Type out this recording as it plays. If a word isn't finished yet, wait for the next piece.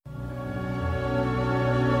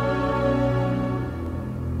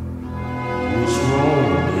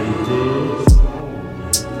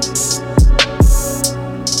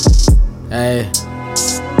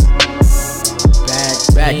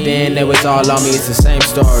they was all on me, it's the same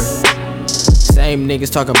story. Same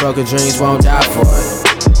niggas talking broken dreams, won't die for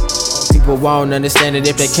it. People won't understand it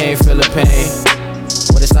if they can't feel the pain.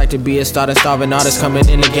 What it's like to be a starter, starving artist coming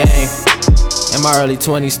in the game. In my early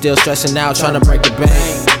 20s, still stressing out, trying to break the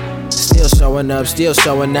bank. Still showing up, still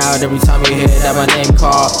showing out every time you hear that my name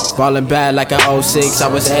called. Ballin' bad like an 06, I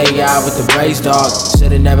was AI with the brace dog.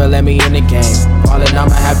 Should've never let me in the game. Ballin',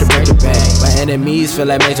 I'ma have to break the bank. My enemies feel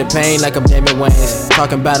like major pain like I'm Damon Wayans.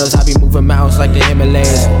 Talking battles, I be moving mountains like the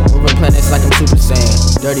Himalayas. Moving planets like I'm Super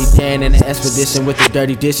Saiyan. Dirty Dan in the expedition with the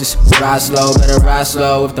dirty dishes. Ride slow, better ride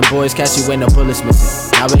slow. If the boys catch you, ain't no bullets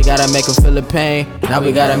missing. Now we gotta make them feel the pain. Now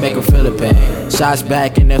we gotta make them feel the pain. Shots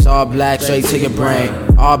back and it's all black, straight to your brain.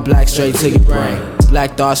 All black, straight to your brain.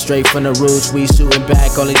 Black thoughts straight from the roots. We shooting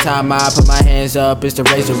back. Only time I put my hands up is to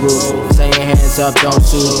raise the roof. Saying hands up, don't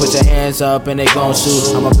shoot. Put your hands up and they gon'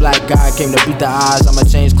 shoot. I'm a black guy, came to beat the odds. I'ma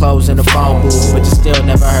change clothes in the phone booth. But you still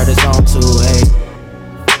never heard a song too, hey.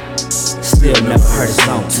 Still never heard a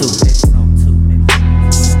song too.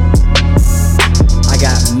 I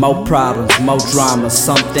got more problems, more drama.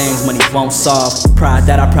 Some things money won't solve. Pride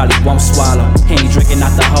that I probably won't swallow. Ain't drinking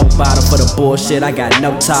out the whole bottle for the bullshit. I got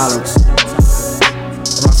no tolerance.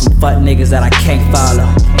 Around some fuck niggas that I can't follow.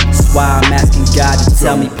 That's why I'm asking God to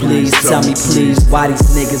tell me please, why these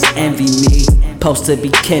niggas envy me. Supposed to be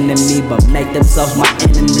kin to me, but make themselves my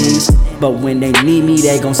enemies. But when they need me,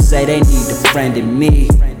 they gon' say they need a friend in me.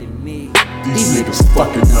 These niggas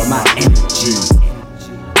fucking up my energy.